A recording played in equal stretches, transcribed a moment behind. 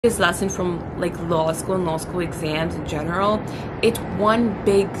biggest lesson from like law school and law school exams in general, it's one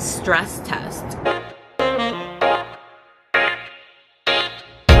big stress test.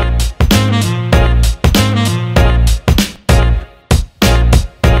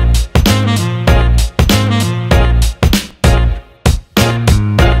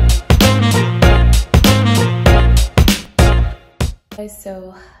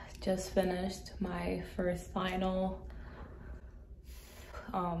 So just finished my first final.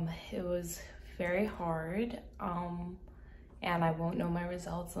 It was very hard, and I won't know my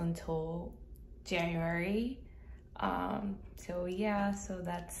results until January. So yeah, so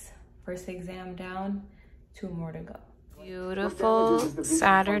that's first exam down, 2 more to go. Beautiful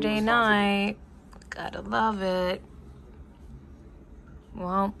Saturday night, gotta love it.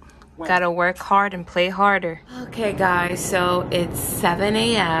 Well, gotta work hard and play harder. Okay guys, so it's 7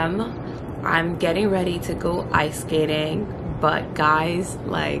 a.m. I'm getting ready to go ice skating, but guys,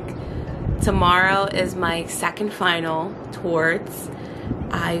 like, tomorrow is my second final towards.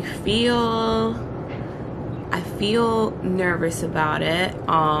 I feel nervous about it,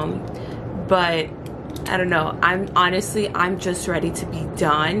 but I don't know. I'm just ready to be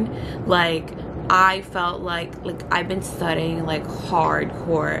done. Like, I felt like I've been studying like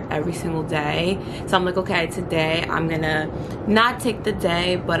hardcore every single day. So I'm like, okay, today I'm gonna not take the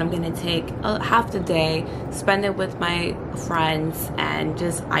day, but I'm gonna take half the day, spend it with my friends and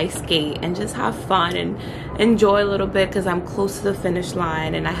just ice skate and just have fun and enjoy a little bit, because I'm close to the finish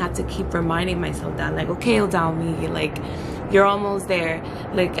line and I have to keep reminding myself that, like, okay, Odalmi, like, you're almost there.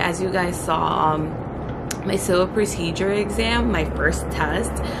 Like, as you guys saw, my civil procedure exam, my first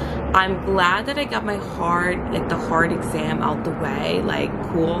test, I'm glad that I got my the hard exam out the way. Like,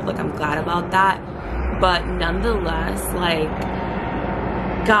 cool, like, I'm glad about that. But nonetheless, like,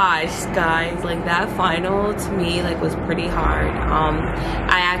 gosh, guys, like, that final to me, like, was pretty hard.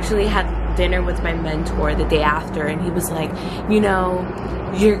 I actually had dinner with my mentor the day after, and he was like, you know,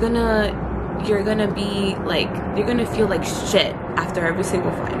 you're gonna be like, you're gonna feel like shit after every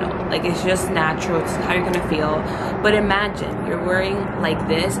single final. Like, it's just natural, it's how you're gonna feel. But imagine you're wearing like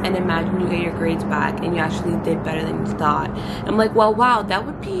this, and imagine you get your grades back and you actually did better than you thought. I'm like, well, wow, that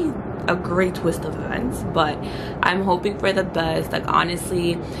would be a great twist of events. But I'm hoping for the best. Like,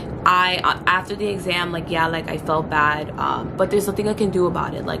 honestly, after the exam, like, yeah, like, I felt bad, but there's nothing I can do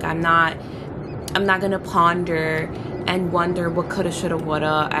about it. Like, I'm not gonna ponder and wonder what coulda, shoulda,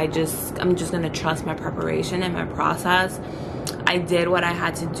 woulda. I'm just gonna trust my preparation and my process. I did what I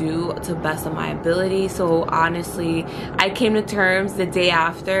had to do to the best of my ability. So honestly, I came to terms the day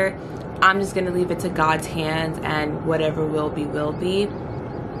after, I'm just gonna leave it to God's hands, and whatever will be, will be.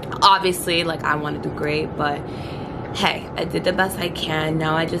 Obviously, like, I want to do great, but hey, I did the best I can.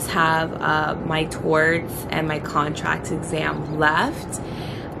 Now I just have my torts and my contracts exam left,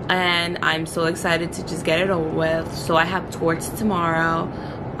 and I'm so excited to just get it over with. So I have torts tomorrow,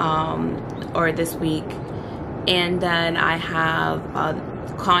 or this week, and then I have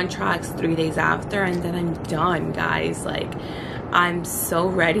contracts 3 days after, and then I'm done, guys. Like, I'm so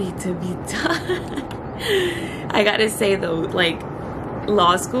ready to be done. I gotta say though, like,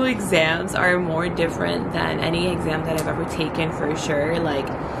 law school exams are more different than any exam that I've ever taken, for sure. Like,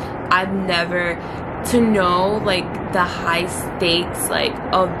 I've never, to know like the high stakes like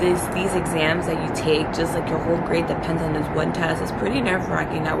of these exams that you take, just like your whole grade depends on this one test, is pretty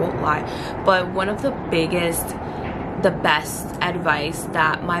nerve-wracking, I won't lie. But one of the best advice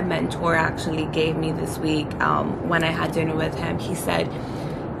that my mentor actually gave me this week, when I had dinner with him, he said,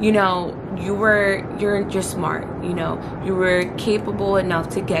 you know, you're smart, you know, you were capable enough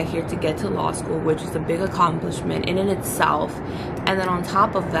to get here, to get to law school, which is a big accomplishment in itself. And then on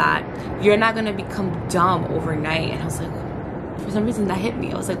top of that, you're not gonna become dumb overnight. And I was like, for some reason that hit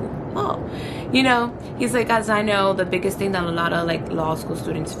me. I was like, oh, you know, he's like, as I know, the biggest thing that a lot of like law school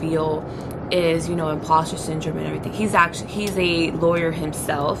students feel is, you know, imposter syndrome and everything. He's a lawyer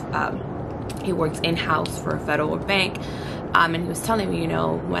himself. He works in-house for a federal bank. And he was telling me, you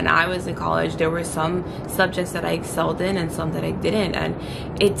know, when I was in college, there were some subjects that I excelled in and some that I didn't, and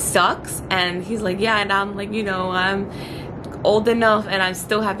it sucks. And he's like, yeah, and I'm like, you know, I'm old enough and I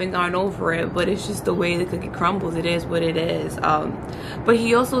still haven't gone over it, but it's just the way the cookie crumbles. It is what it is. But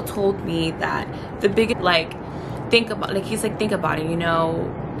he also told me that the biggest, like, think about it, you know,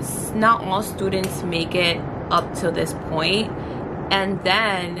 not all students make it up to this point, and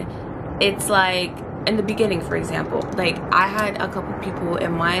then it's like, in the beginning, for example, like, I had a couple people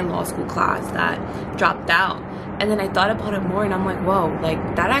in my law school class that dropped out, and then I thought about it more, and I'm like, whoa,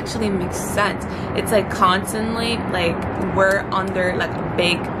 like, that actually makes sense. It's like constantly, like, we're under like a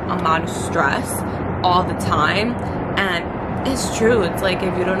big amount of stress all the time, and It's true. It's like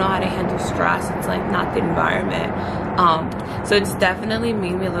if you don't know how to handle stress, it's like not the environment. So it's definitely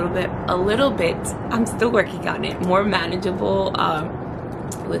made me a little bit, I'm still working on it, more manageable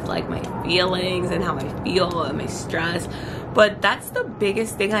with like my feelings and how I feel and my stress. But that's the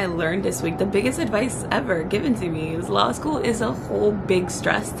biggest thing I learned this week. The biggest advice ever given to me is law school is a whole big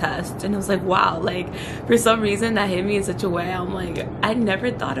stress test. And I was like, wow, like for some reason that hit me in such a way. I'm like, I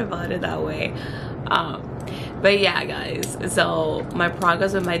never thought about it that way. But yeah, guys, so my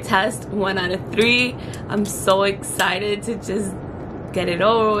progress with my test, 1 out of 3. I'm so excited to just get it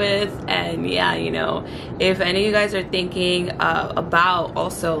over with. And yeah, you know, if any of you guys are thinking about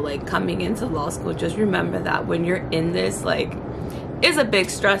also like coming into law school, just remember that when you're in this, like, it's a big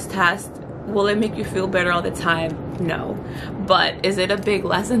stress test. Will it make you feel better all the time? No. But is it a big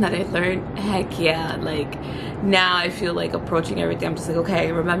lesson that I learned? Heck yeah. Like now I feel like approaching everything, I'm just like,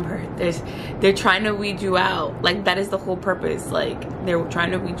 okay, remember, they're trying to weed you out. Like that is the whole purpose. Like they're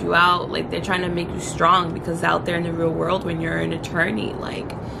trying to weed you out. Like they're trying to make you strong, because out there in the real world, when you're an attorney,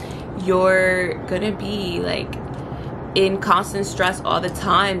 like you're gonna be like in constant stress all the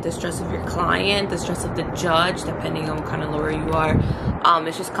time. The stress of your client, the stress of the judge, depending on what kind of lawyer you are.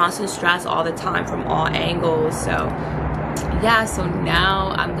 It's just constant stress all the time from all angles. So yeah, so now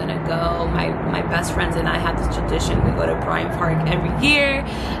I'm gonna go. My best friends and I have this tradition. We go to Bryant Park every year.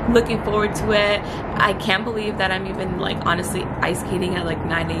 I'm looking forward to it. I can't believe that I'm even like honestly ice skating at like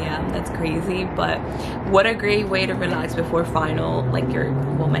 9 a.m. That's crazy, but what a great way to relax before final, like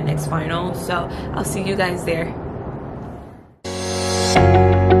my next final. So I'll see you guys there.